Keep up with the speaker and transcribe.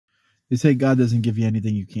They say God doesn't give you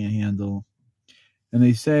anything you can't handle. And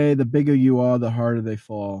they say the bigger you are, the harder they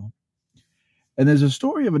fall. And there's a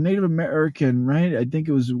story of a Native American, right? I think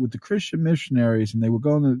it was with the Christian missionaries, and they were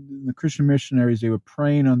going to the Christian missionaries. They were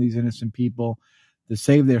praying on these innocent people to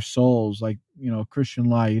save their souls, like, a Christian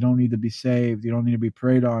lie. You don't need to be saved. You don't need to be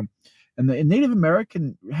prayed on. And the Native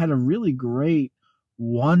American had a really great,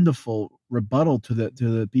 wonderful rebuttal to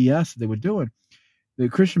the BS that they were doing. The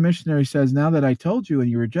Christian missionary says, now that I told you and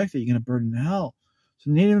you reject it, you're going to burn in hell. So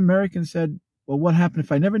the Native American said, well, what happened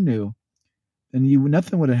if I never knew? Then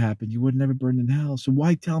nothing would have happened. You would have never burned in hell. So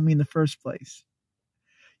why tell me in the first place?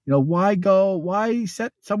 Why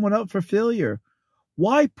set someone up for failure?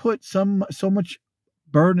 Why put so much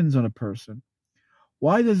burdens on a person?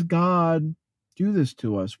 Why does God do this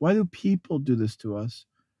to us? Why do people do this to us?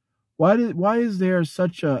 Why is there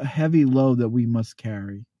such a heavy load that we must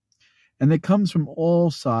carry? And it comes from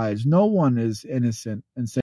all sides. No one is innocent and